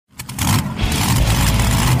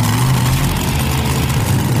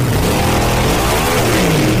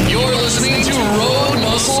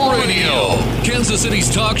Kansas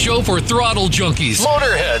City's talk show for throttle junkies,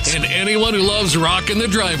 motorheads, and anyone who loves rocking the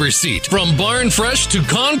driver's seat. From barn fresh to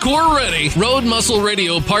Concours ready, Road Muscle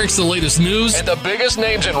Radio parks the latest news and the biggest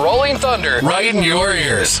names in Rolling Thunder right in your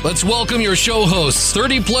ears. Let's welcome your show hosts,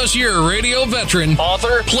 30-plus year radio veteran,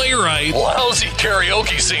 author, playwright, lousy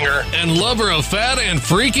karaoke singer, and lover of fat and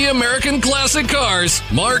freaky American classic cars,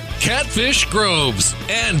 Mark Catfish Groves,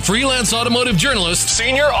 and freelance automotive journalist,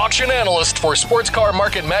 senior auction analyst for Sports Car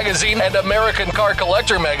Market Magazine and American Car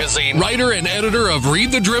Collector Magazine, writer and editor of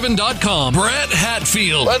ReadTheDriven.com, Brett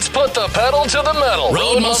Hatfield. Let's put the pedal to the metal.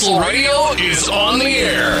 Road Muscle Radio is on the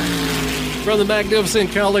air. From the magnificent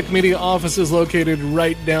Cowlick Media offices located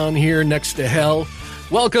right down here next to hell,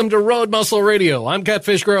 welcome to Road Muscle Radio. I'm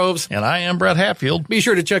Catfish Groves. And I am Brett Hatfield. Be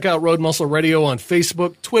sure to check out Road Muscle Radio on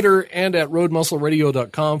Facebook, Twitter, and at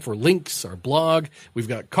roadmuscleradio.com for links, our blog. We've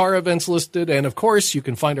got car events listed, and of course, you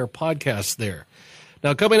can find our podcasts there.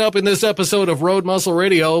 Now, coming up in this episode of Road Muscle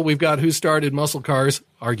Radio, we've got Who Started Muscle Cars,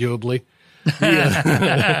 arguably.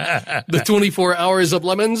 The 24 Hours of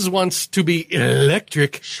Lemons wants to be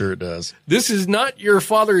electric. Sure does. This is not your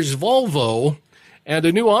father's Volvo, and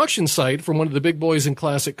a new auction site from one of the big boys in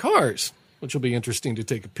classic cars, which will be interesting to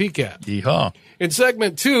take a peek at. Yeehaw. In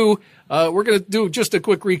segment 2, we're going to do just a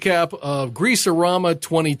quick recap of Greaserama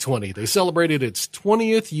 2020. They celebrated its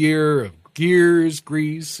 20th year of gears,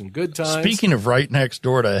 grease, and good times. Speaking of right next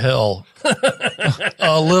door to hell,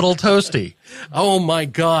 a little toasty. Oh, my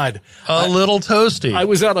God. A little toasty. I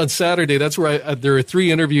was out on Saturday. That's where there are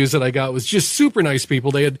 3 interviews that I got. It was just super nice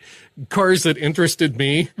people. They had cars that interested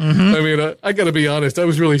me. Mm-hmm. I mean, I got to be honest. I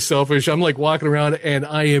was really selfish. I'm like walking around and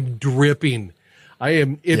I am dripping.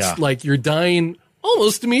 It's like you're dying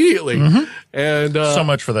almost immediately. Mm-hmm. And so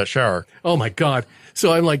much for that shower. Oh, my God.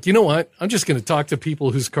 So I'm like, you know what? I'm just going to talk to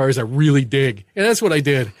people whose cars I really dig. And that's what I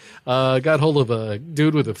did. Got hold of a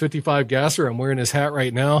dude with a 55 gasser. I'm wearing his hat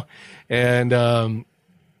right now. And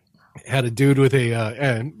had a dude with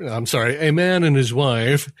a man and his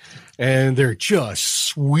wife. And they're just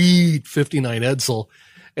sweet 59 Edsel.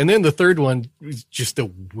 And then the third one was just a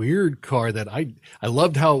weird car that I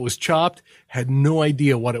loved how it was chopped, had no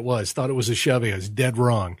idea what it was, thought it was a Chevy. I was dead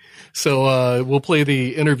wrong. So we'll play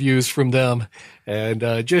the interviews from them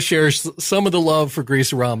and just share some of the love for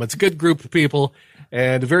Greaserama. It's a good group of people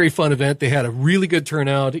and a very fun event. They had a really good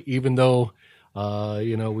turnout, even though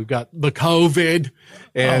we've got the COVID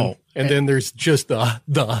and then there's just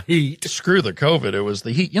the heat. Screw the COVID. It was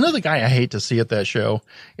the heat. You know the guy I hate to see at that show?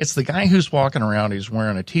 It's the guy who's walking around. He's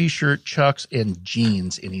wearing a T-shirt, Chucks, and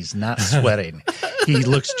jeans, and he's not sweating. He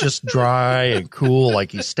looks just dry and cool,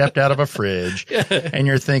 like he stepped out of a fridge. And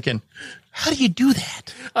you're thinking, how do you do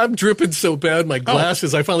that? I'm dripping so bad. My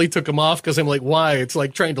glasses, I finally took them off because I'm like, why? It's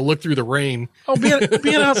like trying to look through the rain. Oh,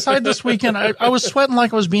 being outside this weekend, I was sweating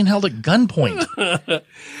like I was being held at gunpoint.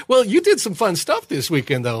 Well, you did some fun stuff this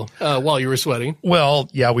weekend, though, while you were sweating. Well,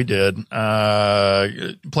 yeah, we did.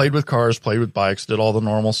 Played with cars, played with bikes, did all the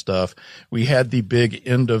normal stuff. We had the big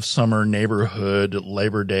end of summer neighborhood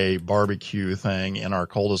Labor Day barbecue thing in our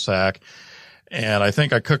cul-de-sac. And I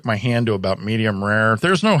think I cooked my hand to about medium rare.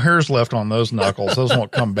 There's no hairs left on those knuckles. Those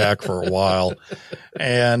won't come back for a while.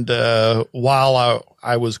 And while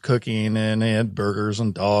I was cooking and had burgers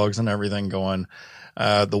and dogs and everything going,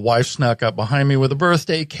 the wife snuck up behind me with a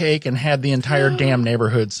birthday cake and had the entire damn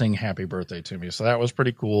neighborhood sing happy birthday to me. So that was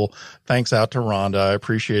pretty cool. Thanks out to Rhonda. I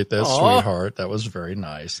appreciate that, sweetheart. That was very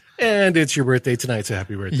nice. And it's your birthday tonight, so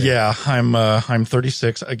happy birthday. Yeah, I'm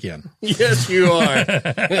 36 again. Yes, you are.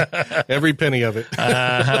 Every penny of it.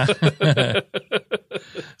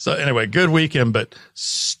 So anyway, good weekend, but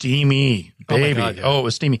steamy, baby. Oh, my God, yeah. Oh, it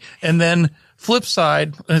was steamy. And then flip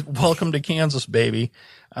side, welcome to Kansas, baby.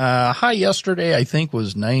 High yesterday, I think,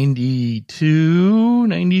 was 92,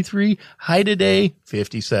 93. High today,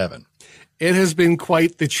 57. It has been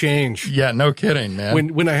quite the change. Yeah, no kidding,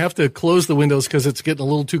 man. When I have to close the windows because it's getting a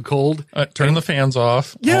little too cold. Turn the fans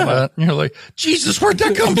off. Yeah. All that. And you're like, Jesus, where'd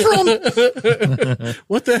that come from?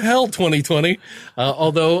 What the hell, 2020?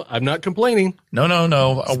 Although I'm not complaining.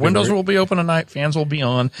 No. Windows will be open tonight. Fans will be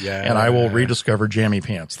on. Yeah. And I will rediscover jammy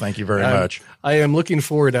pants. Thank you very much. I am looking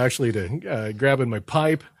forward actually to grabbing my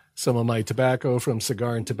pipe, some of my tobacco from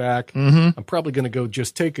Cigar and Tobacco. Mm-hmm. I'm probably going to go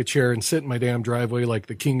just take a chair and sit in my damn driveway like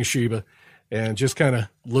the King of Sheba and just kind of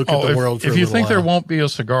look at the world for a little while. If you think there won't be a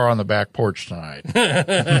cigar on the back porch tonight.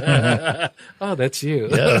 Oh, that's you.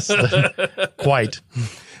 Yes, quite.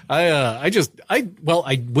 I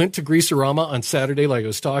went to Greaserama on Saturday, like I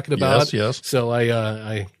was talking about. Yes. So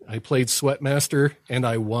I played Sweatmaster and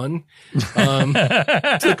I won.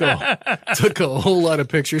 Took a whole lot of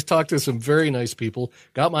pictures, talked to some very nice people,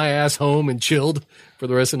 got my ass home and chilled for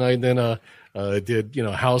the rest of the night. And then did,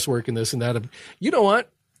 housework and this and that. You know what?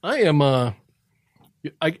 I am, I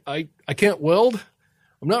can't weld.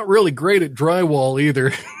 I'm not really great at drywall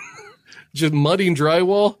either. Just mudding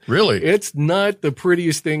drywall. Really? It's not the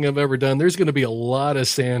prettiest thing I've ever done. There's going to be a lot of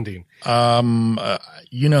sanding.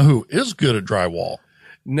 You know who is good at drywall?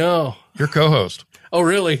 No. Your co-host. Oh,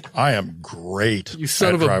 really? I am great. You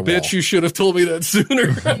son of a drywall. bitch. You should have told me that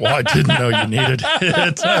sooner. Well, I didn't know you needed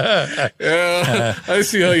it. Yeah, I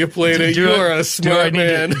see how you played it. You are a smart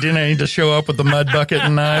man. Didn't I need to show up with the mud bucket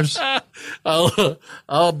and knives?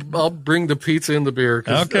 I'll bring the pizza and the beer.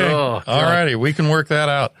 Okay. All righty. We can work that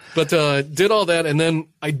out. But did all that, and then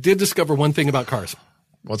I did discover one thing about cars.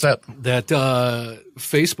 What's that? That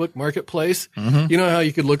Facebook Marketplace. You know how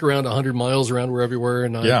you could look around 100 miles around wherever you were,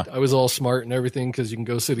 and I was all smart and everything because you can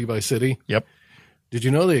go city by city. Yep. Did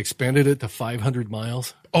you know they expanded it to 500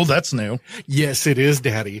 miles? Oh, that's new. Yes, it is,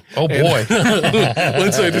 Daddy. Oh, boy.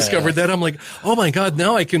 Once I discovered that, I'm like, oh, my God,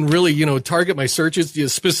 now I can really, target my searches to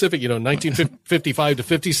specific, 1955 to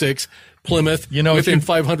 56, Plymouth, within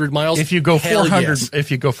 500 miles. If you go 400, yes. If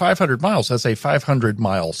you go 500 miles, that's a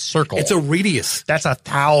 500-mile circle. It's a radius. That's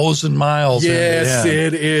 1,000 miles. Yes,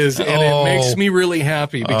 it is. And it makes me really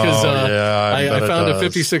happy because I found a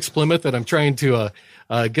 56 Plymouth that I'm trying to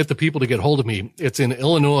get the people to get hold of me. It's in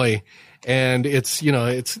Illinois. And it's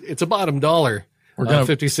a bottom dollar,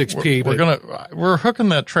 56p. We're hooking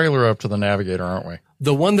that trailer up to the Navigator, aren't we?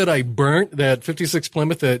 The one that I burnt, that 56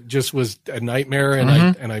 Plymouth, that just was a nightmare,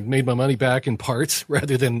 and I made my money back in parts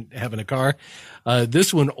rather than having a car.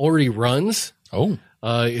 This one already runs. Oh,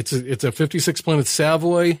 it's a 56 Plymouth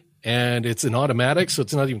Savoy, and it's an automatic, so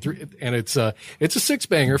it's not even three. And it's a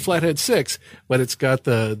 6-banger, flathead 6, but it's got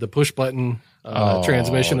the push button.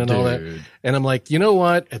 Transmission and all that. And I'm like, you know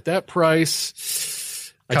what? At that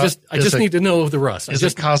price, I just need to know of the rust. Is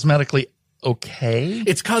it cosmetically okay?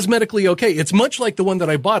 It's cosmetically okay. It's much like the one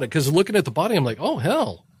that I bought it, because looking at the body, I'm like, oh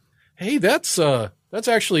hell, hey, that's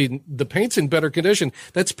actually, the paint's in better condition.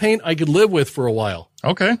 That's paint I could live with for a while.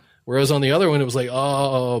 Okay. Whereas on the other one, it was like,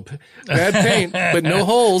 oh, bad paint, but no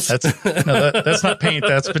holes. That's not paint.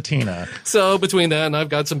 That's patina. So between that and I've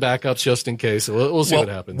got some backups just in case. So we'll see what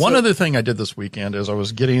happens. One other thing I did this weekend is I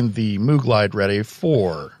was getting the Mooglide ready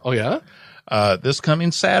for. Oh, yeah? This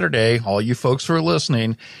coming Saturday, all you folks who are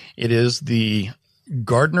listening, it is the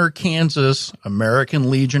Gardner, Kansas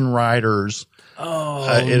American Legion Riders. Oh,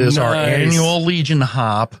 it is nice. Our annual Legion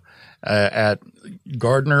hop at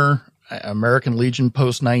Gardner, American Legion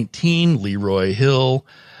Post 19, Leroy Hill.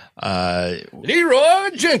 Leroy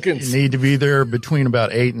Jenkins. You need to be there between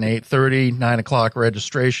about 8 and 8:30, 9 o'clock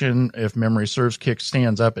registration. If memory serves, kick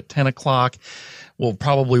stands up at 10 o'clock. We'll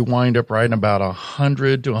probably wind up riding about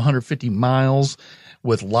 100 to 150 miles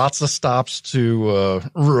with lots of stops to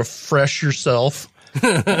refresh yourself.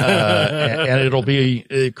 And it'll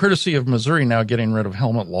be courtesy of Missouri now getting rid of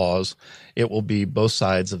helmet laws. It will be both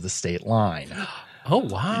sides of the state line. Oh,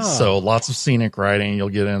 wow. So lots of scenic riding. You'll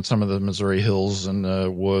get in some of the Missouri hills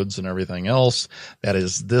and woods and everything else. That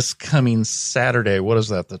is this coming Saturday. What is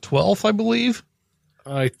that? The 12th, I believe?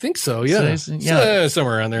 I think so. Yeah.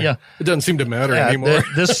 Somewhere around there. Yeah. It doesn't seem to matter anymore.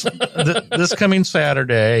 This coming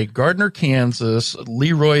Saturday, Gardner, Kansas,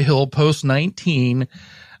 Leroy Hill Post 19,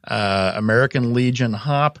 American Legion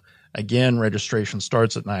hop. Again, registration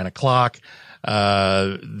starts at 9 o'clock.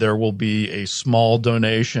 There will be a small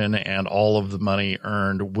donation, and all of the money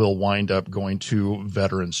earned will wind up going to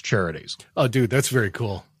veterans charities. Oh, dude, that's very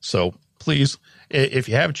cool. So please, if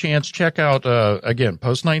you have a chance, check out, again,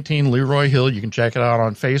 Post 19 Leroy Hill. You can check it out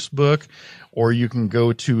on Facebook, or you can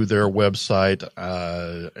go to their website.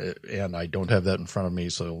 And I don't have that in front of me,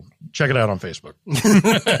 so check it out on Facebook.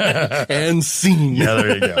 And scene. Yeah,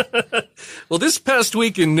 there you go. Well, this past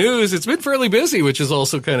week in news, it's been fairly busy, which is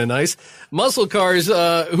also kind of nice. Muscle cars,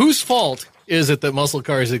 whose fault is it that muscle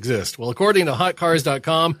cars exist? Well, according to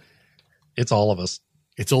hotcars.com, it's all of us.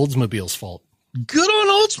 It's Oldsmobile's fault. Good on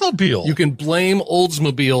Oldsmobile. You can blame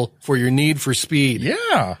Oldsmobile for your need for speed.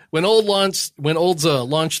 Yeah. When Olds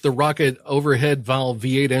launched the rocket overhead valve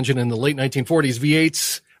V8 engine in the late 1940s,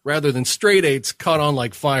 V8s, rather than straight eights, caught on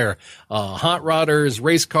like fire. Hot rodders,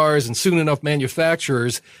 race cars, and soon enough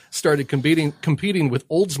manufacturers started competing with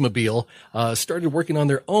Oldsmobile, started working on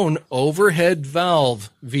their own overhead valve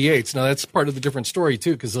V8s. Now, that's part of the different story,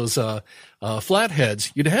 too, because those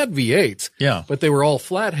flatheads, you'd had V8s, yeah, but they were all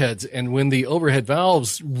flatheads. And when the overhead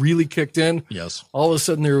valves really kicked in, yes, all of a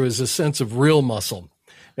sudden there was a sense of real muscle.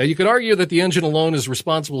 Now, you could argue that the engine alone is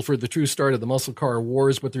responsible for the true start of the muscle car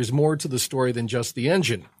wars, but there's more to the story than just the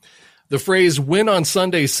engine. The phrase "win on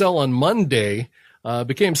Sunday, sell on Monday"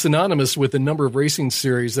 became synonymous with a number of racing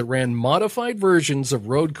series that ran modified versions of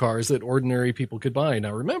road cars that ordinary people could buy.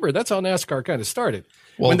 Now, remember, that's how NASCAR kind of started.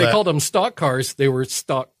 Well, when they called them stock cars, they were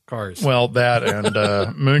stock cars. Well, that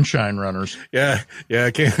and moonshine runners. Yeah.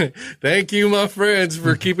 Thank you, my friends,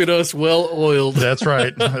 for keeping us well oiled. That's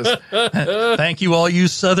right. Thank you, all you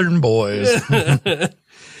Southern boys.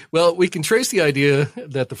 Well, we can trace the idea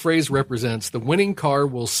that the phrase represents the winning car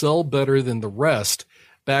will sell better than the rest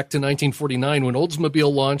back to 1949 when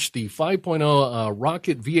Oldsmobile launched the 5.0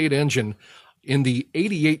 Rocket V8 engine in the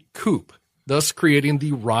 88 Coupe, thus creating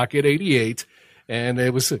the Rocket 88. And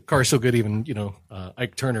it was a car so good, even,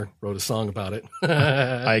 Ike Turner wrote a song about it.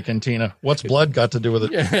 Ike and Tina. What's blood got to do with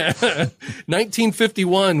it?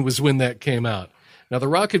 1951 was when that came out. Now, the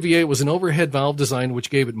Rocket V8 was an overhead valve design which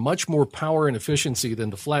gave it much more power and efficiency than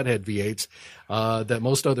the flathead V8s that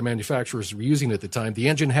most other manufacturers were using at the time. The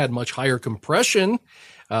engine had much higher compression,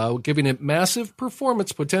 giving it massive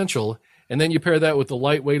performance potential. And then you pair that with the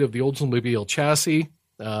lightweight of the Oldsmobile chassis.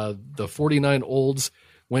 The 49 Olds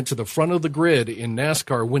went to the front of the grid in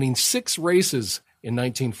NASCAR, winning 6 races in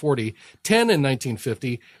 1940, 10 in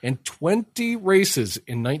 1950, and 20 races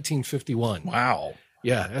in 1951. Wow.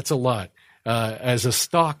 Yeah, that's a lot. As a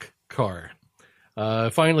stock car.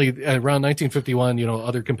 Finally, around 1951,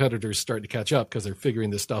 other competitors started to catch up because they're figuring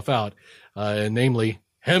this stuff out, namely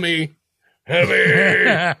Hemi.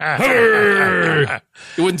 It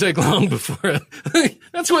wouldn't take long before.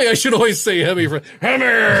 That's why I should always say Hemi for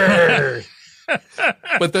Hemi.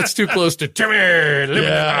 But that's too close to Timmy.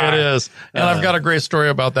 Yeah, it is. And I've got a great story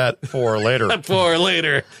about that for later.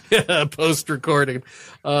 Post-recording.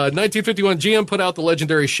 1951, GM put out the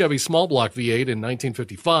legendary Chevy small block V8 in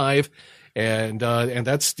 1955. And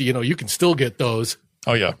that's, you can still get those.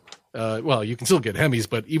 Oh, yeah. You can still get Hemis,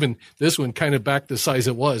 but even this one kind of back the size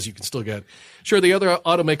it was, you can still get. Sure, the other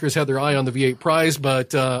automakers had their eye on the V8 prize,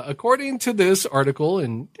 but according to this article,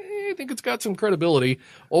 and I think it's got some credibility,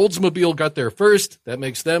 Oldsmobile got there first. That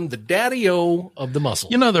makes them the daddy-o of the muscle.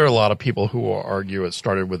 There are a lot of people who will argue it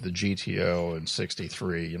started with the GTO in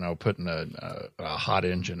 63, putting a hot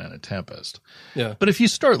engine in a Tempest. Yeah. But if you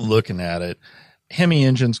start looking at it, Hemi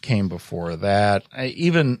engines came before that.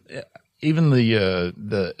 Even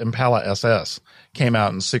the Impala SS came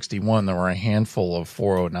out in 61. There were a handful of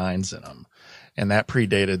 409s in them. And that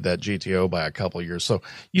predated that GTO by a couple of years. So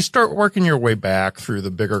you start working your way back through the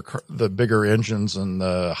bigger engines and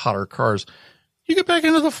the hotter cars. You get back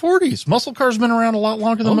into the 40s. Muscle cars been around a lot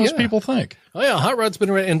longer than most people think. Oh yeah, hot rod's been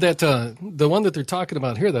around. And that the one that they're talking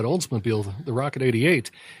about here, that Oldsmobile, the Rocket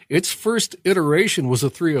 88, its first iteration was a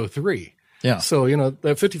 303. Yeah. So,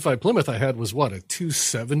 that 55 Plymouth I had was what, a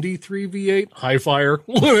 273 V8? High fire,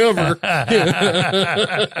 whatever.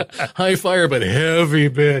 High fire, but heavy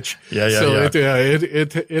bitch. Yeah.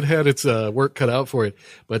 It had its work cut out for it.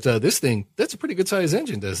 But this thing, that's a pretty good size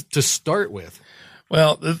engine to start with.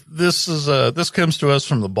 Well, this comes to us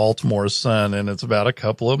from the Baltimore Sun, and it's about a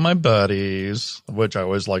couple of my buddies, which I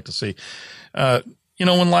always like to see.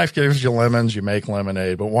 When life gives you lemons, you make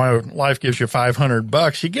lemonade. But when life gives you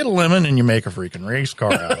 $500, you get a lemon and you make a freaking race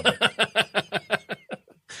car out of it.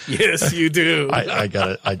 Yes, you do. I got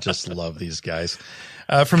it. I just love these guys.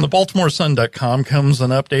 From the BaltimoreSun.com comes an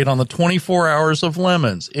update on the 24 Hours of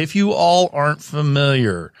Lemons. If you all aren't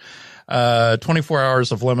familiar, 24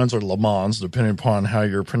 Hours of Lemons, or Le Mans, depending upon how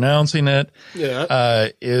you're pronouncing it,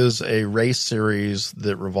 is a race series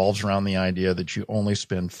that revolves around the idea that you only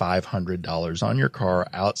spend $500 on your car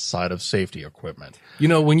outside of safety equipment.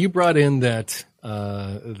 When you brought in that,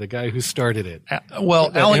 the guy who started it.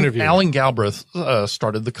 Alan Galbraith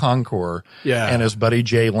started the Concours. Yeah. And his buddy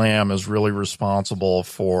Jay Lamb is really responsible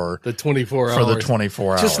for the 24 hours. For the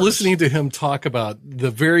 24 hours. Just listening to him talk about the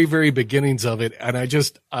very, very beginnings of it, and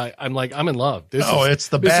I'm like, I'm in love. It's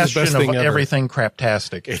the bastion of everything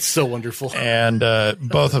craptastic. It's so wonderful. And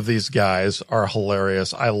both of these guys are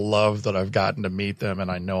hilarious. I love that I've gotten to meet them, and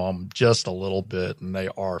I know them just a little bit, and they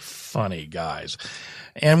are funny guys.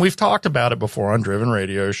 And we've talked about it before on Driven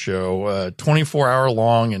Radio Show, 24-hour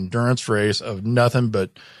long endurance race of nothing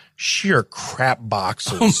but sheer crap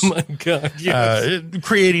boxes. Oh my God. Yes.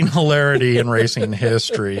 Creating hilarity in racing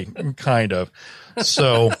history, kind of.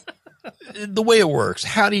 So the way it works,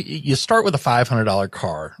 how do you start with a $500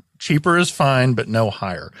 car? Cheaper is fine, but no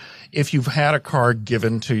higher. If you've had a car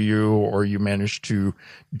given to you, or you manage to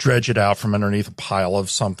dredge it out from underneath a pile of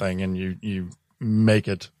something and you make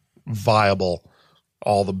it viable,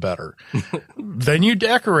 all the better. Then you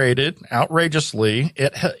decorate it outrageously.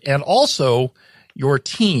 And also your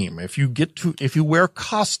team, if you wear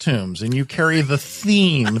costumes and you carry the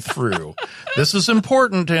theme through, this is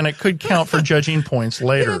important and it could count for judging points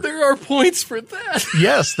later. Yeah, there are points for that.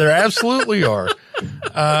 Yes, there absolutely are.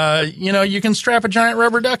 You can strap a giant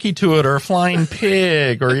rubber ducky to it or a flying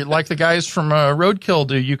pig, or like the guys from Roadkill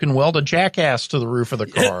do, you can weld a jackass to the roof of the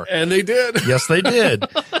car. And they did. Yes, they did.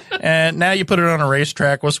 And now you put it on a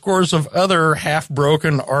racetrack with scores of other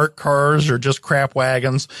half-broken art cars or just crap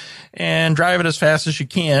wagons and drive it as fast as you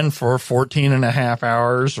can for 14 and a half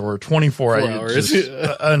hours or 24 hours.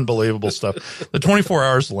 Unbelievable stuff. The 24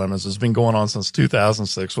 Hours of Lemons has been going on since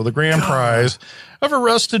 2006 with a grand prize of a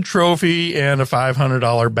rusted trophy and a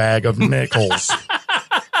 $500 bag of nickels.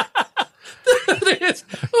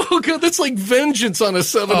 Oh, God, that's like vengeance on a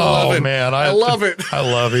 7-Eleven. Oh, man. I love it. I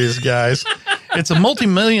love these guys. It's a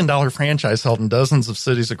multi-million-dollar franchise held in dozens of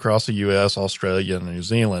cities across the U.S., Australia, and New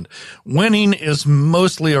Zealand. Winning is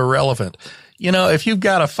mostly irrelevant. You know, if you've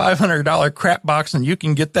got a $500 crap box and you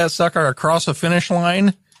can get that sucker across a finish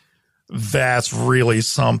line, that's really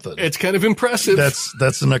something. It's kind of impressive.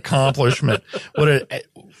 That's an accomplishment.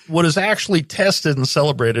 What is actually tested and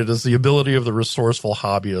celebrated is the ability of the resourceful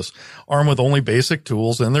hobbyist, armed with only basic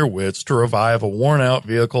tools and their wits, to revive a worn-out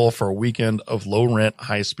vehicle for a weekend of low-rent,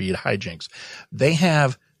 high-speed hijinks. They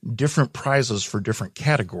have different prizes for different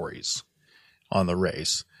categories on the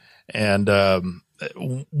race. And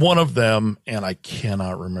one of them, and I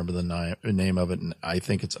cannot remember the name of it, and I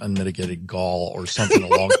think it's Unmitigated Gall or something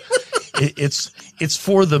along It's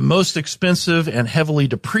for the most expensive and heavily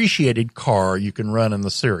depreciated car you can run in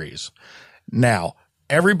the series. Now,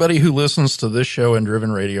 everybody who listens to this show and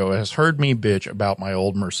Driven Radio has heard me bitch about my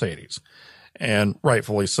old Mercedes. And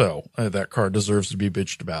rightfully so. That car deserves to be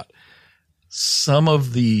bitched about.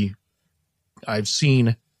 I've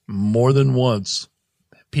seen more than once,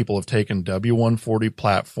 people have taken W140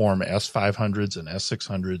 platform S500s and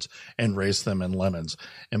S600s and raced them in lemons.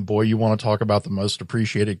 And boy, you want to talk about the most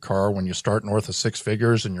appreciated car when you start north of six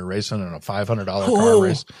figures and you're racing in a $500 car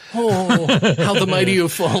race. Oh, how the mighty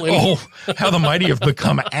have fallen. Oh, how the mighty have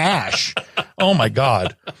become ash. Oh my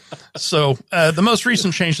God. So, the most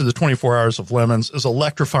recent change to the 24 Hours of Lemons is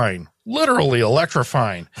electrifying. Literally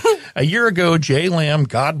electrifying. A year ago, Jay Lamb,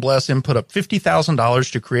 God bless him, put up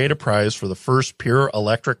 $50,000 to create a prize for the first pure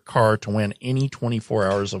electric car to win any 24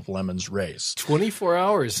 Hours of Lemons race. 24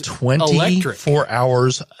 hours 24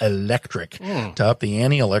 hours electric. To up the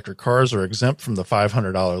ante, electric cars are exempt from the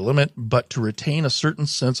 $500 limit, but to retain a certain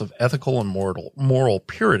sense of ethical and moral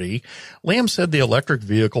purity, Lamb said the electric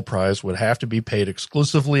vehicle prize would have to be paid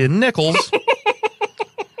exclusively in nickels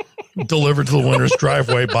delivered to the winner's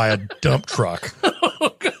driveway by a dump truck.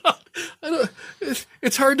 Oh, God.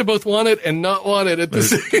 It's hard to both want it and not want it at the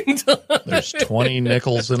same time. There's 20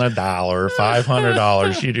 nickels in a dollar,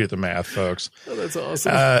 $500. You do the math, folks. Oh, that's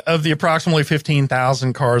awesome. Of the approximately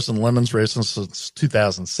 15,000 cars in Lemons racing since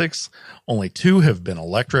 2006, only 2 have been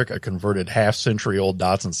electric. A converted half-century-old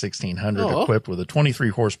Datsun 1600 equipped with a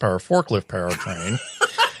 23-horsepower forklift powertrain,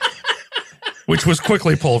 which was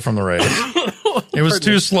quickly pulled from the race. It was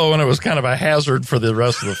too slow, and it was kind of a hazard for the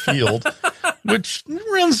rest of the field, which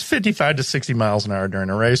runs 55 to 60 miles an hour during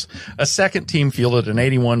a race. A second team fielded an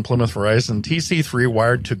 81 Plymouth Horizon TC3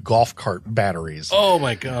 wired to golf cart batteries. Oh,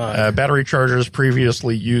 my God. Battery chargers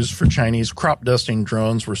previously used for Chinese crop dusting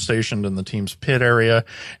drones were stationed in the team's pit area.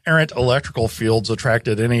 Errant electrical fields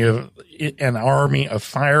attracted an army of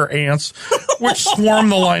fire ants, which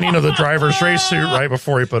swarmed the lining of the driver's race suit right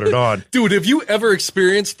before he put it on. Dude, have you ever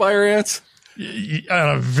experienced fire ants? On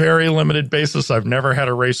a very limited basis. I've never had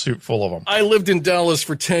a race suit full of them. I lived in Dallas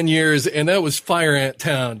for 10 years, and that was fire ant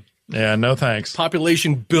town. Yeah, no thanks.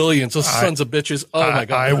 Population billions. Those sons of bitches. Oh, my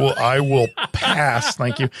God. I will pass.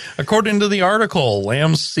 Thank you. According to the article,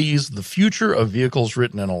 Lamb sees the future of vehicles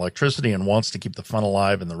written in electricity and wants to keep the fun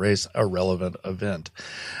alive in the race a relevant event.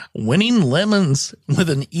 Winning Lemons with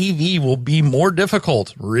an EV will be more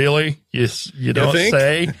difficult. Really? You don't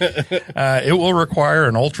say? It will require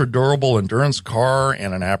an ultra-durable endurance car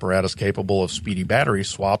and an apparatus capable of speedy battery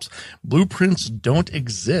swaps. Blueprints don't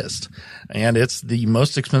exist, and it's the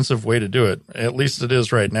most expensive way to do it. At least it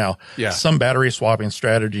is right now. Yeah. Some battery swapping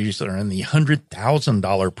strategies are in the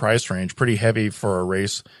 $100,000 price range, pretty heavy for a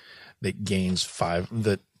race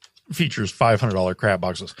that features $500 crap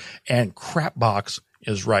boxes. And crap box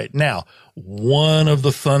is right now one of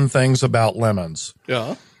the fun things about Lemons.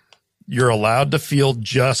 Yeah. You're allowed to field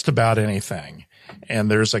just about anything.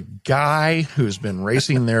 And there's a guy who's been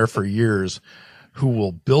racing there for years who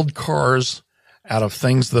will build cars out of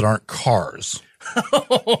things that aren't cars.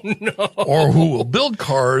 Oh, no. Or who will build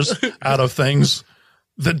cars out of things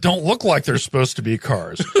that don't look like they're supposed to be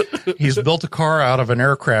cars. He's built a car out of an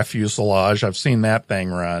aircraft fuselage. I've seen that thing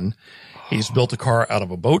run. He's built a car out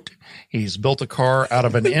of a boat. He's built a car out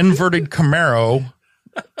of an inverted Camaro,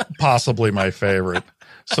 possibly my favorite.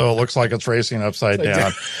 So it looks like it's racing upside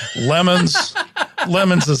down. Lemons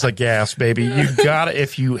is a gas, baby. You got to,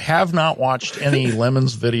 if you have not watched any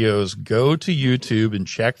Lemons videos, go to YouTube and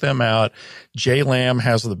check them out. Jay Lamb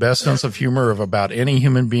has the best sense of humor of about any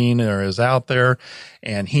human being there is out there.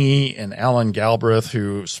 And he and Alan Galbraith,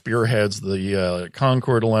 who spearheads the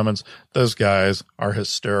Concord Lemons, those guys are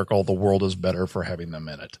hysterical. The world is better for having them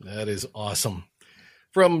in it. That is awesome.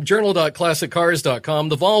 From journal.classiccars.com,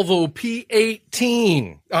 the Volvo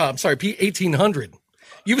P1800.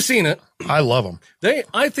 You've seen it. I love them.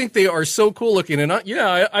 I think they are so cool looking. And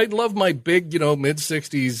I love my big, mid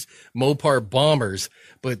 60s Mopar bombers,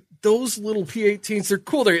 but those little P18s, they're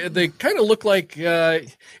cool. They kind of look like,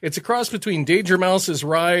 it's a cross between Danger Mouse's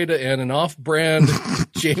Ride and an off-brand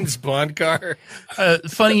James Bond car.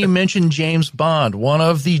 Funny you mentioned James Bond. One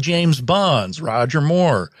of the James Bonds, Roger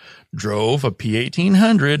Moore, drove a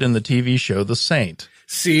P1800 in the TV show The Saint.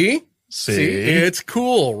 See? It's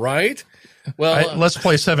cool, right? Well, let's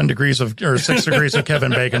play 6 degrees of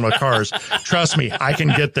Kevin Bacon with cars. Trust me, I can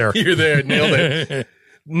get there. You're there. Nailed it.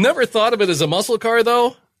 Never thought of it as a muscle car,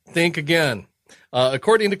 though? Think again.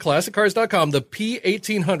 According to ClassicCars.com, the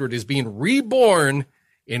P1800 is being reborn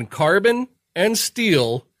in carbon and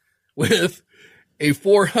steel with a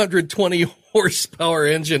 420 horsepower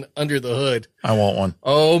engine under the hood. I want one.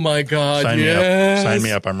 Oh, my God. Sign me up. Sign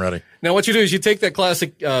me up. I'm ready. Now, what you do is you take that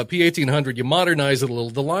classic P1800, you modernize it a little.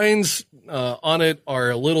 The lines on it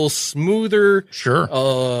are a little smoother. Sure.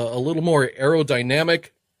 A little more aerodynamic,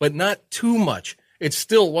 but not too much. It's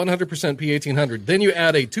still 100% P1800. Then you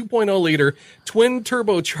add a 2.0 liter twin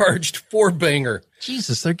turbocharged 4-banger.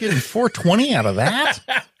 Jesus, they're getting 420 out of that?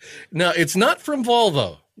 Now, it's not from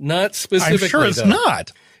Volvo. Not specifically. I'm sure it's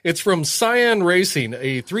not. It's from Cyan Racing,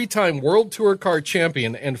 a 3-time World Tour Car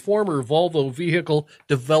champion and former Volvo vehicle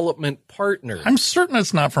development partner. I'm certain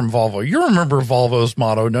it's not from Volvo. You remember Volvo's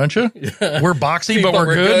motto, don't you? Yeah. We're boxy, but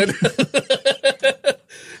we're good.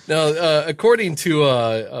 Now, according to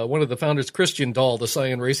one of the founders, Christian Dahl, the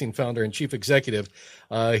Cyan Racing founder and chief executive,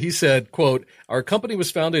 he said, quote, "Our company was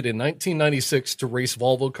founded in 1996 to race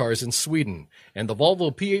Volvo cars in Sweden, and the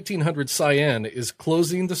Volvo P1800 Cyan is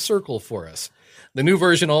closing the circle for us. The new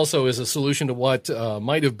version also is a solution to what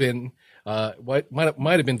might have been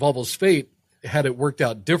Volvo's fate had it worked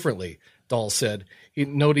out differently," Dahl said,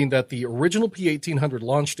 noting that the original P1800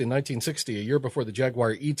 launched in 1960, a year before the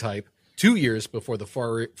Jaguar E-Type, 2 years before the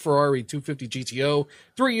Ferrari 250 GTO,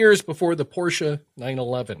 3 years before the Porsche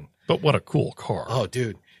 911. But what a cool car. Oh,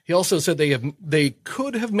 dude. He also said they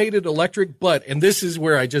could have made it electric, but, and this is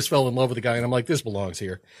where I just fell in love with the guy, and I'm like, this belongs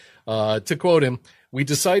here. To quote him, "We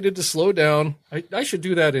decided to slow down." I should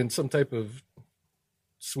do that in some type of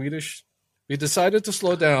Swedish. We decided to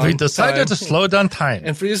slow down. We decided to slow down time.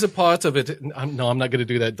 And freeze a part of it. I'm not going to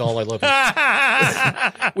do that, Dahl. I love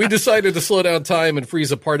it. "We decided to slow down time and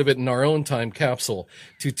freeze a part of it in our own time capsule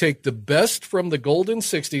to take the best from the golden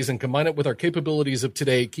 60s and combine it with our capabilities of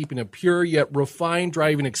today, keeping a pure yet refined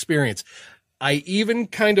driving experience." I even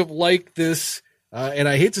kind of like this, and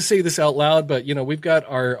I hate to say this out loud, but, we've got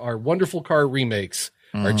our wonderful car remakes,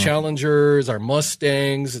 our Challengers, our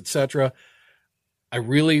Mustangs, etc. I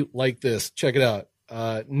really like this. Check it out.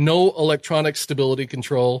 No electronic stability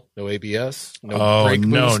control, no ABS, no brake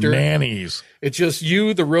booster. No nannies. It's just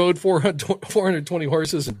you, the road, 420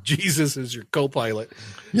 horses, and Jesus is your co-pilot.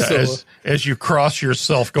 Yeah, so, as you cross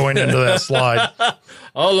yourself going into that slide.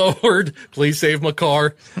 Oh, Lord, please save my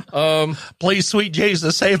car. Please, sweet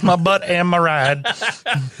Jesus, save my butt and my ride.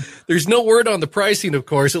 There's no word on the pricing, of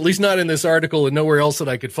course, at least not in this article and nowhere else that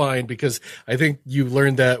I could find, because I think you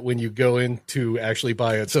learned that when you go in to actually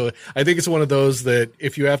buy it. So I think it's one of those that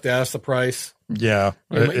if you have to ask the price, yeah,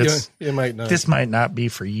 it might not. This might not be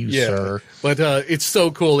for you, sir. But it's so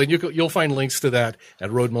cool, and you'll find links to that at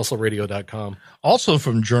roadmuscleradio.com. Also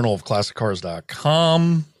from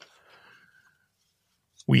journalofclassiccars.com,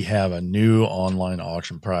 we have a new online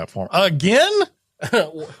auction platform. Again?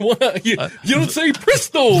 you don't say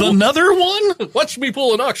Presto. Another one? Watch me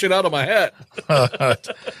pull an auction out of my hat.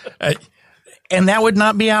 And that would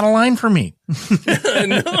not be out of line for me.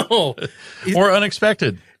 No. Or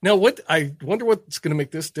unexpected. Now, I wonder what's going to make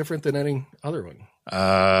this different than any other one.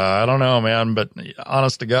 I don't know, man, but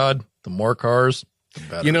honest to God, the more cars, the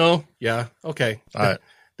better. Yeah, okay. All right.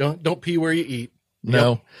 Don't pee where you eat.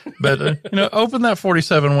 No, but open that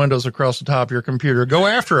 47 windows across the top of your computer. Go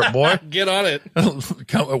after it, boy. Get on it.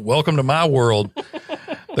 Welcome to my world.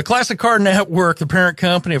 The Classic Car Network, the parent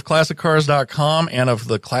company of ClassicCars.com and of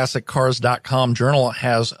the ClassicCars.com Journal,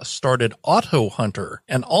 has started Auto Hunter,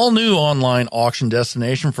 an all-new online auction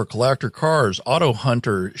destination for collector cars. Auto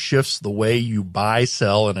Hunter shifts the way you buy,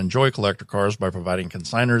 sell, and enjoy collector cars by providing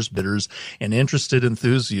consigners, bidders, and interested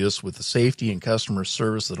enthusiasts with the safety and customer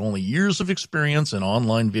service that only years of experience in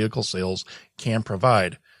online vehicle sales can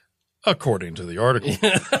provide, according to the article.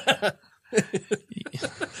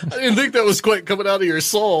 I didn't think that was quite coming out of your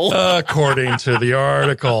soul. According to the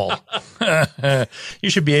article. You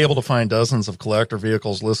should be able to find dozens of collector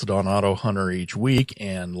vehicles listed on Auto Hunter each week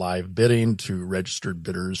and live bidding to registered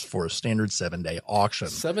bidders for a standard 7-day auction.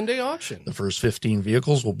 7-day auction. The first 15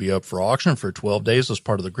 vehicles will be up for auction for 12 days as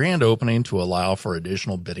part of the grand opening to allow for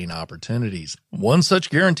additional bidding opportunities. One such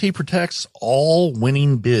guarantee protects all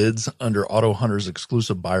winning bids under Auto Hunter's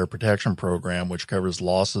exclusive buyer protection program, which covers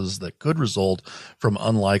losses that could result from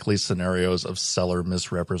unlikely scenarios of seller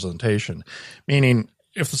misrepresentation. Meaning,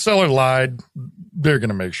 if the seller lied, they're going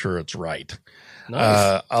to make sure it's right.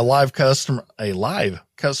 Nice. A live customer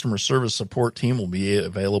service support team will be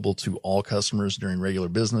available to all customers during regular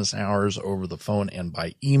business hours over the phone and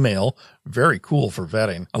by email. Very cool for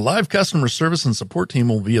vetting. A live customer service and support team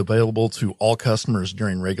will be available to all customers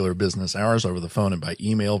during regular business hours over the phone and by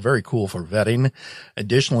email. Very cool for vetting.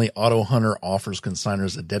 Additionally, Auto Hunter offers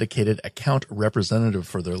consigners a dedicated account representative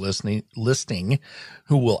for their listing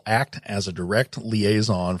who will act as a direct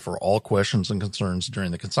liaison for all questions and concerns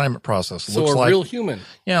during the consignment process. So a real human.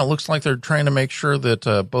 Yeah, it looks like they're trying to make sure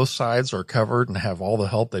that both sides are covered and have all the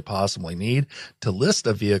help they possibly need. To list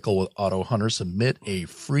a vehicle with Auto Hunter, submit a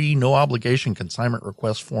free, no obligation consignment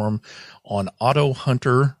request form on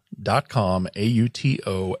autohunter.com,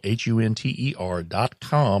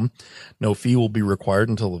 AUTOHUNTER.com. No fee will be required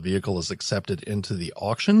until the vehicle is accepted into the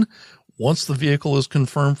auction. Once the vehicle is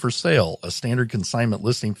confirmed for sale, a standard consignment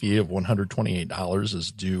listing fee of $128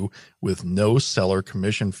 is due with no seller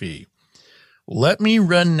commission fee. Let me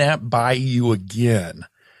run that by you again.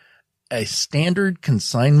 A standard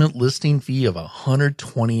consignment listing fee of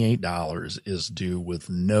 $128 is due with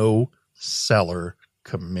no seller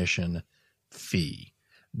commission fee.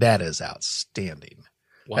 That is outstanding.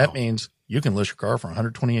 Wow. That means you can list your car for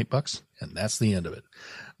 $128 and that's the end of it.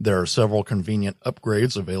 There are several convenient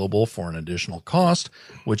upgrades available for an additional cost,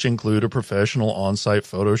 which include a professional on-site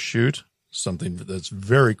photo shoot, something that's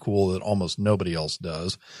very cool that almost nobody else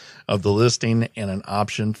does, of the listing, and an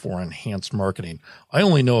option for enhanced marketing. I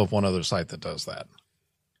only know of one other site that does that.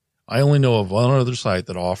 I only know of one other site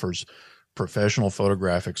that offers professional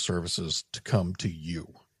photographic services to come to you.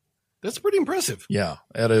 That's pretty impressive. Yeah,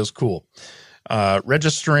 that is cool.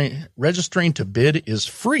 Registering to bid is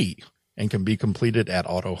free and can be completed at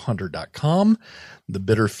autohunter.com. The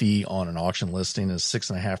bidder fee on an auction listing is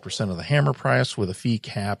 6.5% of the hammer price with a fee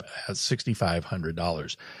cap at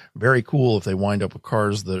 $6,500. Very cool if they wind up with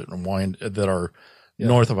cars that are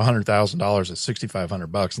north of $100,000 at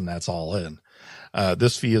 $6,500 and that's all in.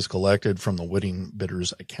 This fee is collected from the winning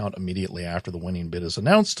bidder's account immediately after the winning bid is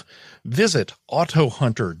announced. Visit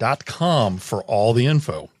autohunter.com for all the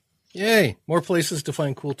info. Yay. More places to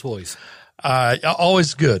find cool toys.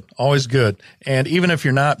 Always good. Always good. And even if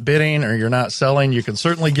you're not bidding or you're not selling, you can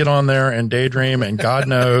certainly get on there and daydream. And God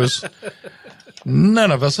knows none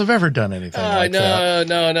of us have ever done anything like that.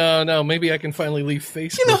 No. Maybe I can finally leave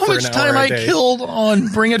Facebook. You know how much time I killed on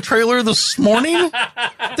Bring a Trailer this morning?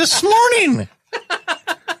 This morning.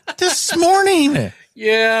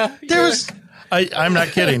 Yeah. I'm not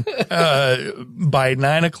kidding. By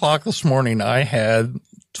 9:00 this morning, I had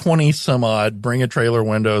 20 some odd Bring a Trailer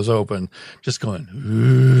windows open, just going,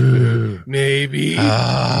 ooh, maybe.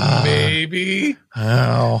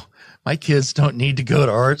 Oh, my kids don't need to go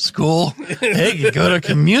to art school. They can go to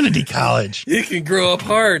community college. You can grow up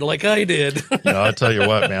hard like I did. I'll tell you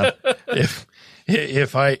what, man,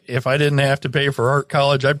 if I didn't have to pay for art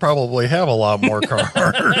college, I'd probably have a lot more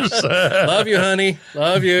cars. Love you, honey.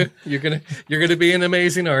 Love you. You're gonna be an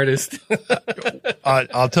amazing artist.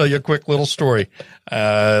 I'll tell you a quick little story.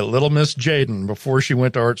 Little Miss Jaden, before she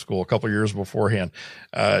went to art school a couple years beforehand,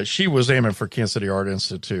 she was aiming for Kansas City Art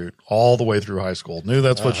Institute all the way through high school. Knew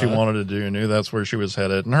that's what she wanted to do. Knew that's where she was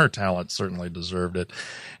headed, and her talent certainly deserved it.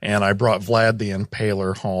 And I brought Vlad the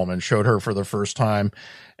Impaler home and showed her for the first time.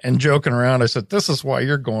 And joking around, I said, "This is why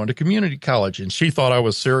you're going to community college." And she thought I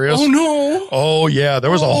was serious. Oh, no. Oh, yeah. There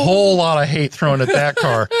was a whole lot of hate thrown at that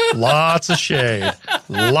car. Lots of shade.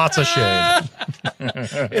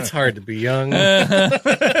 It's hard to be young.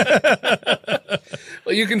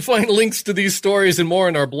 You can find links to these stories and more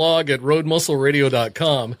on our blog at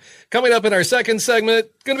roadmuscleradio.com. Coming up in our second segment,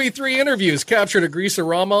 going to be 3 interviews captured at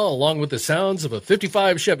Greaserama, along with the sounds of a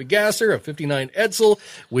 55 Chevy Gasser, a 59 Edsel,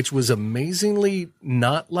 which was amazingly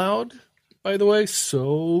not loud, by the way,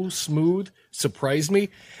 so smooth, surprised me,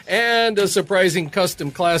 and a surprising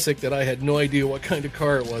custom classic that I had no idea what kind of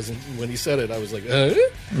car it was, and when he said it, I was like,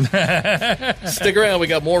 Stick around, we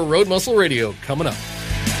got more Road Muscle Radio coming up.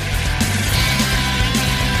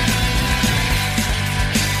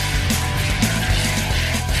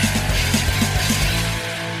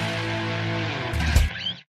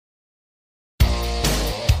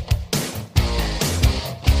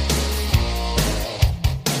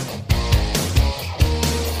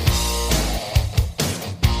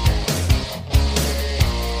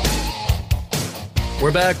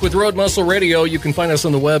 We're back with Road Muscle Radio. You can find us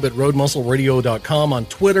on the web at roadmuscleradio.com, on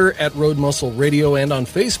Twitter at Road Muscle Radio, and on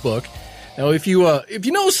Facebook. Now, if you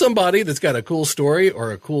know somebody that's got a cool story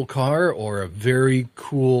or a cool car or a very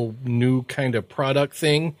cool new kind of product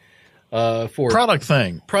thing, Product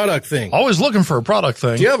thing. Always looking for a product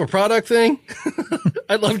thing. Do you have a product thing?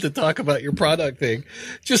 I'd love to talk about your product thing.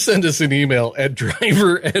 Just send us an email at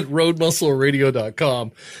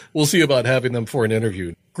driver@roadmuscleradio.com. We'll see about having them for an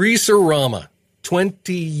interview. Greaserama.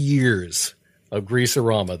 20 years of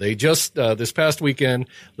Greaserama. They just, this past weekend,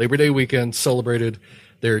 Labor Day weekend, celebrated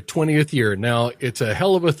their 20th year. Now, it's a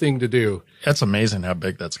hell of a thing to do. That's amazing how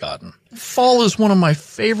big that's gotten. Fall is one of my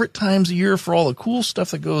favorite times of year for all the cool stuff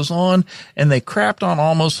that goes on, and they crapped on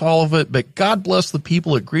almost all of it, but God bless the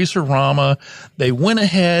people at Greaserama. They went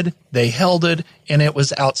ahead, they held it, and it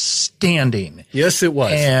was outstanding. Yes, it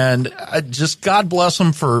was. And just God bless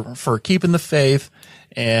them for keeping the faith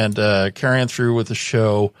and carrying through with the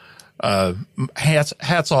show.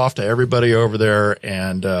 Hats off to everybody over there,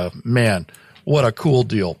 and man, what a cool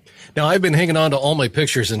deal. Now, I've been hanging on to all my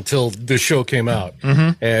pictures until the show came out.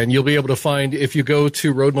 Mm-hmm. And you'll be able to find, if you go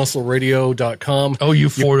to roadmuscleradio.com. Oh, you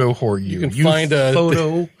photo whore, you can find a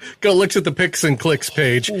photo. Go look at the Pics and Clicks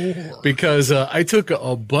page, because I took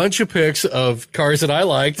a bunch of pics of cars that I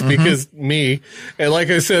liked, because me, and like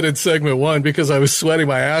I said in segment 1, because I was sweating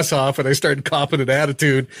my ass off and I started copping an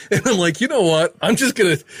attitude. And I'm like, you know what? I'm just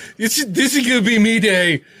going to, this is going to be me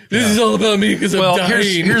day. This is all about me because I'm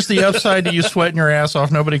dying. Here's the upside to you sweating your ass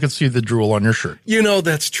off. Nobody could see the drool on your shirt. You know,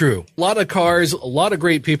 that's true. A lot of cars, a lot of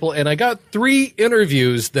great people. And I got 3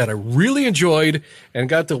 interviews that I really enjoyed and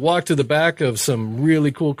got to walk to the back of some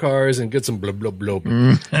really cool cars and get some blah, blah, blah.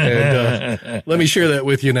 And let me share that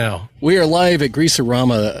with you now. We are live at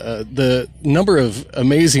Greaserama. The number of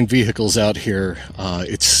amazing vehicles out here,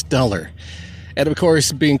 it's stellar. And of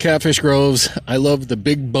course, being Catfish Groves, I love the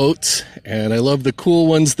big boats, and I love the cool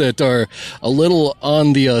ones that are a little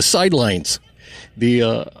on the sidelines,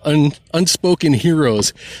 the unspoken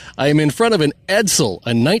heroes. I am in front of an Edsel,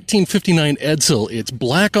 a 1959 Edsel. It's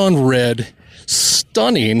black on red,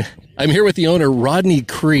 stunning. I'm here with the owner, Rodney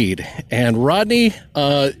Creed. And Rodney,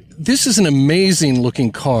 this is an amazing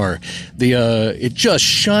looking car. It just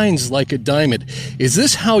shines like a diamond. Is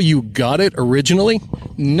this how you got it originally?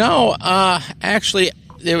 No, actually,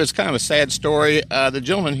 it was kind of a sad story. The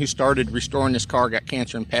gentleman who started restoring this car got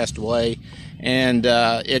cancer and passed away, and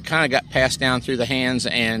it kind of got passed down through the hands,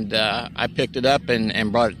 and I picked it up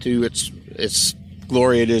and brought it to its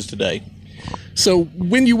glory it is today. So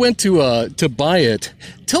when you went to buy it,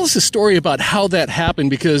 tell us a story about how that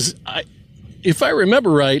happened, because if I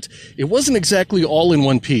remember right, it wasn't exactly all in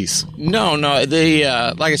one piece. No.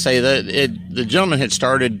 Like I say, the gentleman had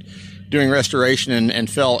started doing restoration and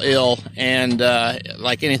fell ill, and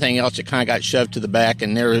like anything else, it kind of got shoved to the back,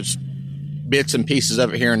 and there was bits and pieces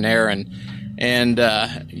of it here and there, and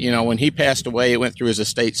when he passed away, it went through his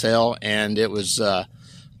estate sale, and it was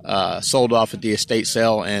sold off at the estate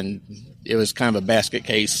sale, and it was kind of a basket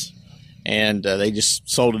case, and they just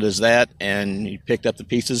sold it as that, and you picked up the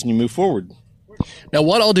pieces and you moved forward. Now,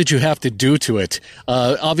 what all did you have to do to it?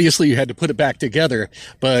 Obviously, you had to put it back together,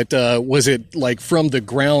 but was it like from the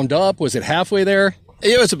ground up? Was it halfway there?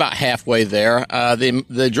 It was about halfway there.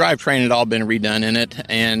 The drivetrain had all been redone in it,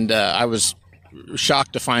 and I was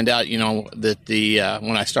shocked to find out, that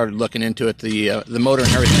when I started looking into it, the motor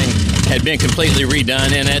and everything had been completely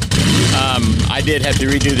redone in it. I did have to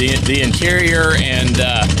redo the interior and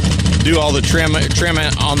do all the trim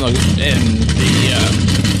on the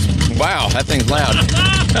wow, that thing's loud.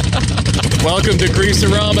 Welcome to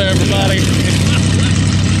Greaserama, everybody.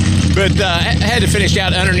 But I had to finish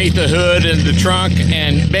out underneath the hood and the trunk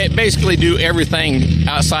and basically do everything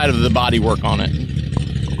outside of the body work on it.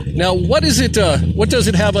 Now, what is it? What does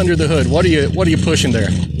it have under the hood? What are you pushing there?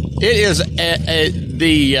 It is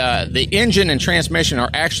The engine and transmission are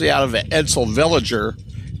actually out of an Edsel Villager,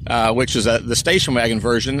 which is the station wagon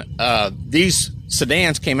version. These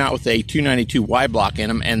sedans came out with a 292 Y block in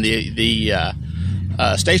them, and the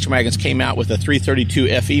station wagons came out with a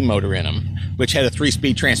 332 FE motor in them, which had a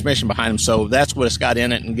 3-speed transmission behind them. So that's what it's got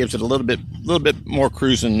in it, and gives it a little bit more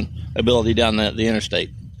cruising ability down the interstate.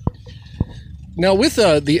 Now, with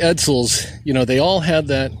the Edsels, they all had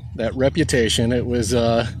that reputation. It was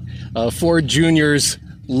Ford Jr.'s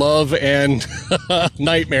love and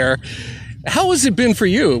nightmare. How has it been for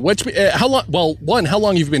you? How long? Well, one, how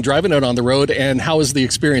long you've been driving it on the road, and how has the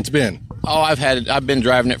experience been? Oh, I've been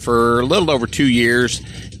driving it for a little over 2 years,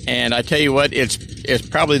 and I tell you what, it's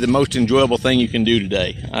probably the most enjoyable thing you can do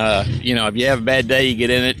today. If you have a bad day, you get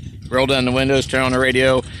in it, roll down the windows, turn on the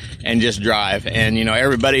radio, and just drive. And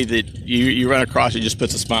everybody that you run across, it just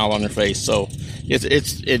puts a smile on their face. So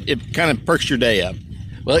it kind of perks your day up.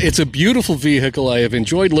 Well, it's a beautiful vehicle. I have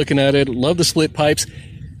enjoyed looking at it. Love the split pipes.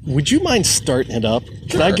 Would you mind starting it up? Sure.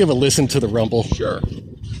 Can I give a listen to the rumble? Sure.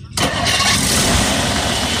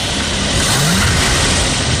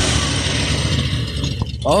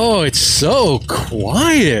 Oh, it's so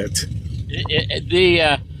quiet.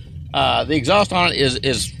 The exhaust on it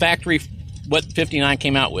is factory what 59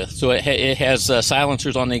 came out with. So it has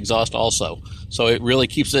silencers on the exhaust also. So it really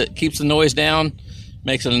keeps the noise down,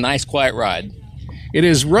 makes it a nice quiet ride. It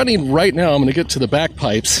is running right now. I'm going to get to the back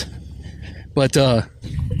pipes, but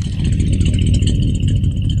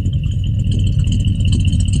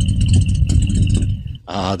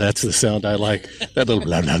that's the sound I like. That little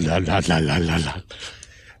blah blah blah blah blah blah blah.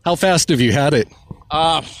 How fast have you had it?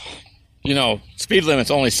 Speed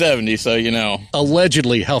limit's only 70, so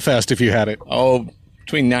Allegedly, how fast have you had it? Oh,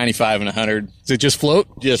 between 95 and 100. Does it just float?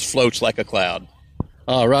 Just floats like a cloud.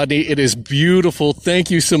 Rodney, it is beautiful.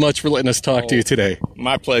 Thank you so much for letting us talk to you today.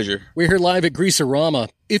 My pleasure. We're here live at Greaserama.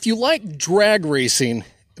 If you like drag racing,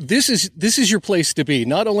 this is your place to be.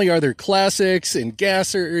 Not only are there classics and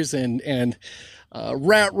gassers and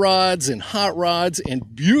rat rods and hot rods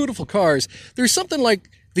and beautiful cars, there's something like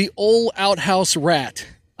the Old Outhouse Rat.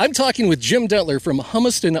 I'm talking with Jim Dentler from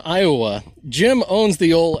Humiston, Iowa. Jim owns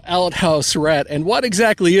the Old Outhouse Rat. And what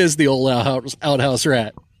exactly is the Old Outhouse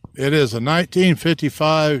Rat? It is a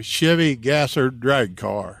 1955 Chevy gasser drag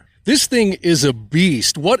car. This thing is a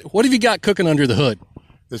beast. What have you got cooking under the hood?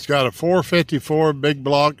 It's got a 454 big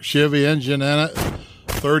block Chevy engine in it,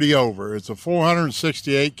 30 over. It's a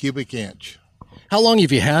 468 cubic inch. How long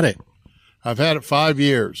have you had it? I've had it 5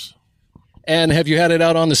 years. And have you had it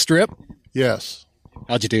out on the strip? Yes.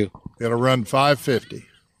 How'd you do? It'll run 550.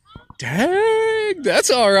 Dang, that's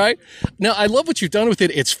all right. Now, I love what you've done with it.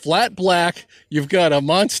 It's flat black. You've got a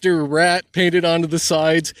monster rat painted onto the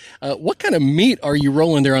sides. What kind of meat are you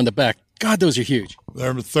rolling there on the back? God, those are huge.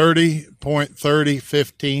 They're 30.30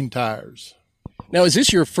 15 tires. Now, is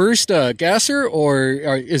this your first gasser, or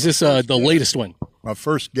is this the latest one? My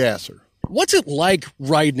first gasser. What's it like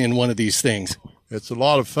riding in one of these things? It's a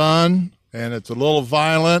lot of fun, and it's a little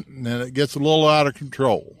violent, and then it gets a little out of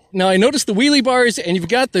control. Now, I noticed the wheelie bars, and you've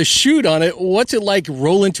got the chute on it. What's it like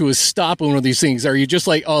rolling to a stop on one of these things? Are you just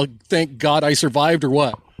like, oh, thank God I survived, or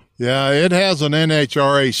what? Yeah, it has an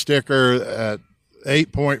NHRA sticker at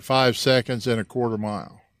 8.5 seconds in a quarter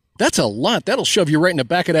mile. That's a lot. That'll shove you right in the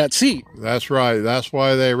back of that seat. That's right. That's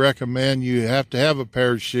why they recommend you have to have a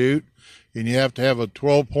parachute, and you have to have a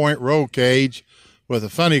 12-point roll cage with a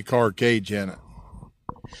funny car cage in it.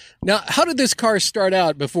 Now, how did this car start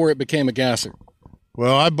out before it became a gasser?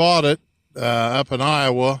 Well, I bought it up in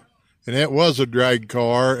Iowa, and it was a drag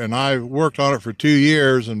car, and I worked on it for 2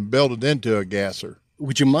 years and built it into a gasser.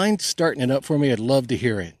 Would you mind starting it up for me? I'd love to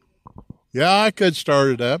hear it. Yeah, I could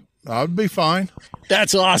start it up. I would be fine.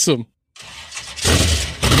 That's awesome.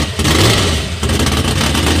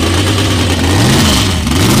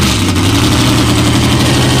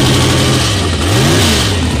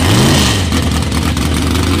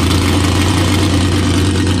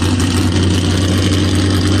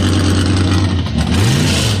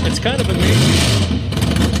 Kind of amazing.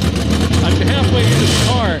 I'm halfway in this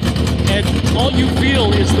car, and all you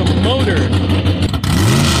feel is the motor.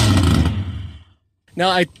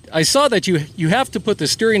 Now, I saw that you have to put the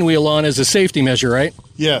steering wheel on as a safety measure, right?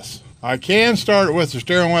 Yes. I can start it with the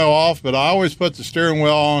steering wheel off, but I always put the steering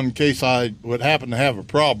wheel on in case I would happen to have a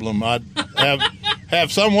problem. I'd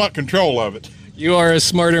have somewhat control of it. You are a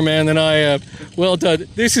smarter man than I am. Well done.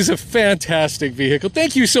 This is a fantastic vehicle.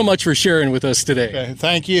 Thank you so much for sharing with us today. Okay,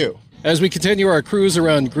 thank you. As we continue our cruise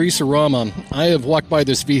around Greaserama, I have walked by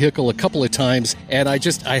this vehicle a couple of times, and I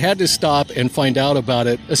had to stop and find out about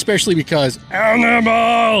it, especially because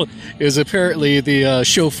Animal is apparently the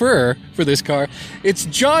chauffeur for this car. It's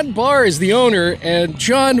John Barr is the owner, and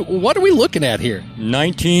John, what are we looking at here?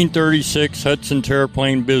 1936 Hudson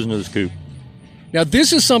Terraplane Business Coupe. Now,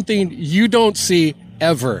 this is something you don't see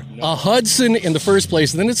ever. A Hudson in the first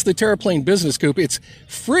place, and then it's the Terraplane Business Coupe. It's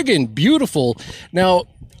friggin' beautiful. Now,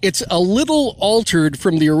 it's a little altered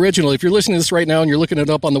from the original. If you're listening to this right now and you're looking it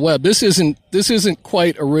up on the web, this isn't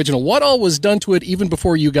quite original. What all was done to it even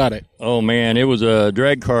before you got it? Oh, man, it was a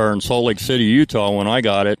drag car in Salt Lake City, Utah when I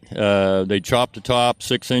got it. They chopped the top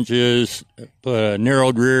 6 inches, put a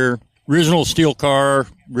narrowed rear, original steel car,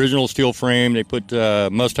 original steel frame. They put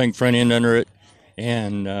Mustang front end under it,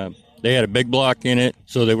 and they had a big block in it,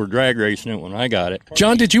 so they were drag racing it when I got it.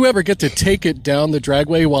 John, did you ever get to take it down the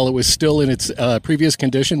dragway while it was still in its previous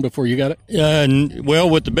condition before you got it? Well,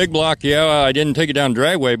 with the big block, yeah, I didn't take it down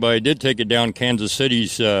dragway, but I did take it down Kansas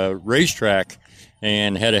City's racetrack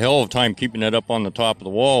and had a hell of a time keeping it up on the top of the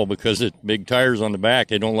wall because it big tires on the back.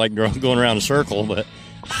 They don't like going around a circle, but...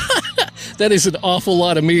 That is an awful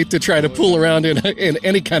lot of meat to try to pull around in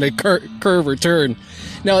any kind of curve or turn.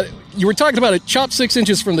 Now, you were talking about it chopped 6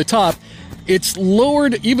 inches from the top. It's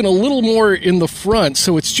lowered even a little more in the front,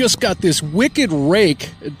 so it's just got this wicked rake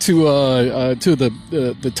to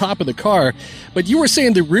the top of the car. But you were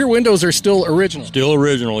saying the rear windows are still original. Still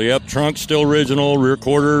original, yep. Trunk's still original, rear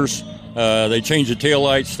quarters. They changed the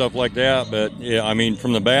taillights, stuff like that. But, yeah, I mean,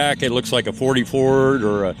 from the back, it looks like a 40 Ford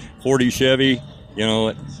or a 40 Chevy. You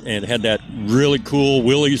know, it had that really cool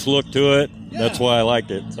Willys look to it. Yeah. That's why I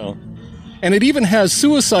liked it. So, and it even has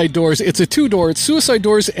suicide doors. It's a two-door. It's suicide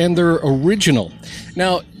doors, and they're original.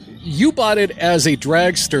 Now, you bought it as a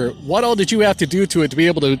dragster. What all did you have to do to it to be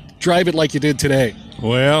able to drive it like you did today?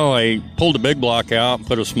 Well, I pulled a big block out and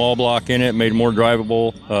put a small block in it, made it more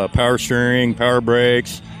drivable, power steering, power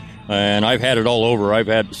brakes, and I've had it all over. I've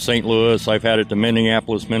had St. Louis. I've had it to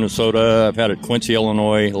Minneapolis, Minnesota. I've had it Quincy,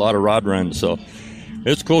 Illinois, a lot of rod runs. So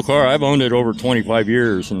it's a cool car. I've owned it over 25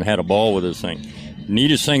 years and had a ball with this thing.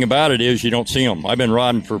 Neatest thing about it is you don't see them. I've been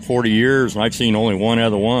rodding for 40 years, and I've seen only one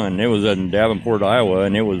other one. It was in Davenport, Iowa,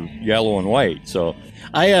 and it was yellow and white. So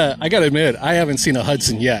I got to admit, I haven't seen a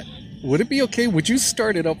Hudson yet. Would it be okay? Would you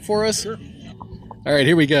start it up for us? Sure. All right,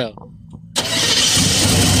 here we go.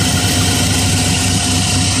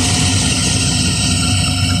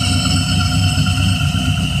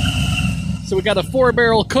 So we got a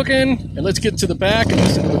 4-barrel cooking, and let's get to the back and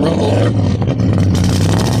listen to the rumble.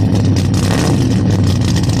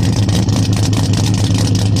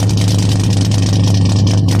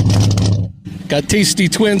 Got tasty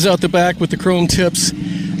twins out the back with the chrome tips.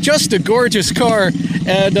 Just a gorgeous car.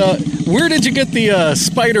 And where did you get the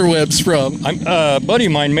spider webs from? A buddy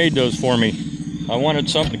of mine made those for me. I wanted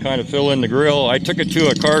something to kind of fill in the grill. I took it to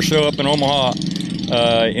a car show up in Omaha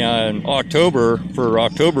in October for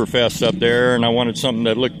Oktoberfest up there, and I wanted something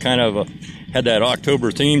that looked kind of had that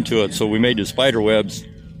October theme to it. So we made the spider webs,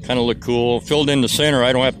 kind of look cool. Filled in the center.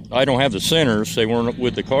 I don't have the centers. They weren't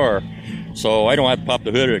with the car. So I don't have to pop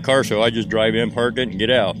the hood at a car show. I just drive in, park it, and get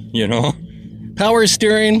out, you know? Power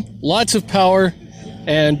steering, lots of power,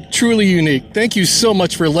 and truly unique. Thank you so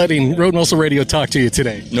much for letting Road Muscle Radio talk to you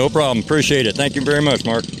today. No problem. Appreciate it. Thank you very much,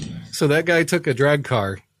 Mark. So that guy took a drag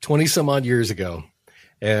car 20-some-odd years ago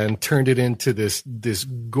and turned it into this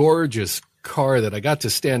gorgeous car that I got to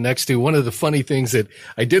stand next to. One of the funny things that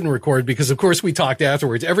I didn't record, because of course we talked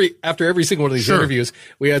afterwards. After every single one of these interviews,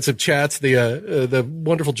 we had some chats. The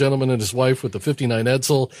wonderful gentleman and his wife with the 59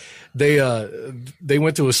 Edsel, they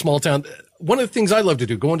went to a small town. One of the things I love to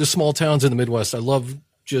do, going to small towns in the Midwest, I love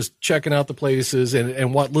just checking out the places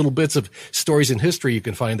and what little bits of stories and history you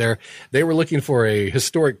can find there. They were looking for a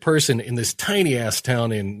historic person in this tiny ass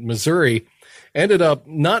town in Missouri, ended up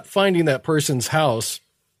not finding that person's house,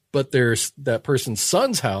 but there's that person's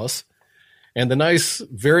son's house, and the nice,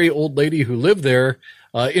 very old lady who lived there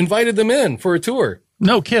invited them in for a tour.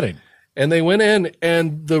 No kidding. And they went in,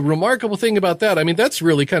 and the remarkable thing about that, I mean, that's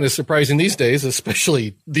really kind of surprising these days,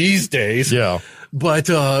 especially these days. Yeah. But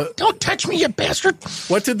don't touch me, you bastard.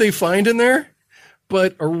 What did they find in there?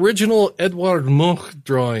 But original Edvard Munch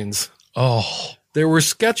drawings. Oh. There were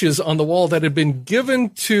sketches on the wall that had been given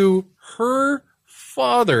to her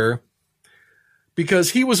father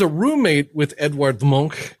because he was a roommate with Edvard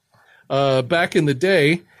Munch back in the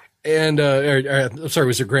day, and I'm sorry, it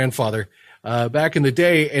was her grandfather back in the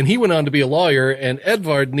day, and he went on to be a lawyer, and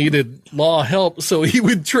Edvard needed law help, so he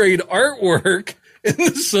would trade artwork And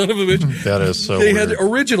the son of a bitch. That is so They weird. had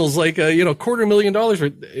originals like,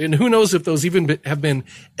 $250,000. And who knows if those even have been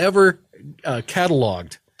ever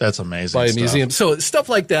cataloged That's amazing. by a stuff. museum. So stuff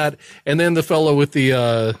like that. And then the fellow with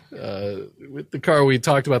the car we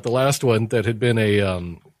talked about, the last one that had been a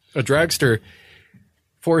dragster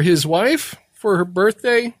for his wife for her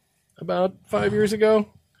birthday about 5 years ago,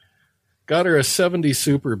 got her a 70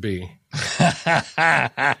 Super B.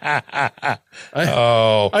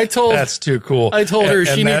 I told that's too cool. I told her And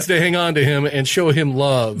she that- needs to hang on to him and show him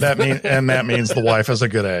love. That means the wife is a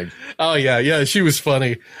good egg. Oh yeah, she was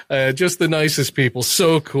funny. Just the nicest people,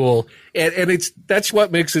 so cool. And that's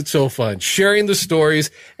what makes it so fun. Sharing the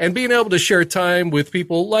stories and being able to share time with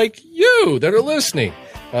people like you that are listening.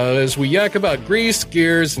 As we yak about grease,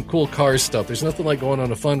 gears, and cool car stuff. There's nothing like going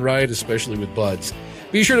on a fun ride, especially with buds.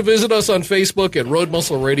 Be sure to visit us on Facebook at Road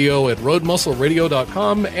Muscle Radio, at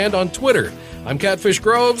roadmuscleradio.com, and on Twitter. I'm Catfish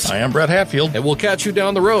Groves, I am Brett Hatfield. and we'll catch you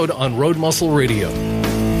down the road on Road Muscle Radio.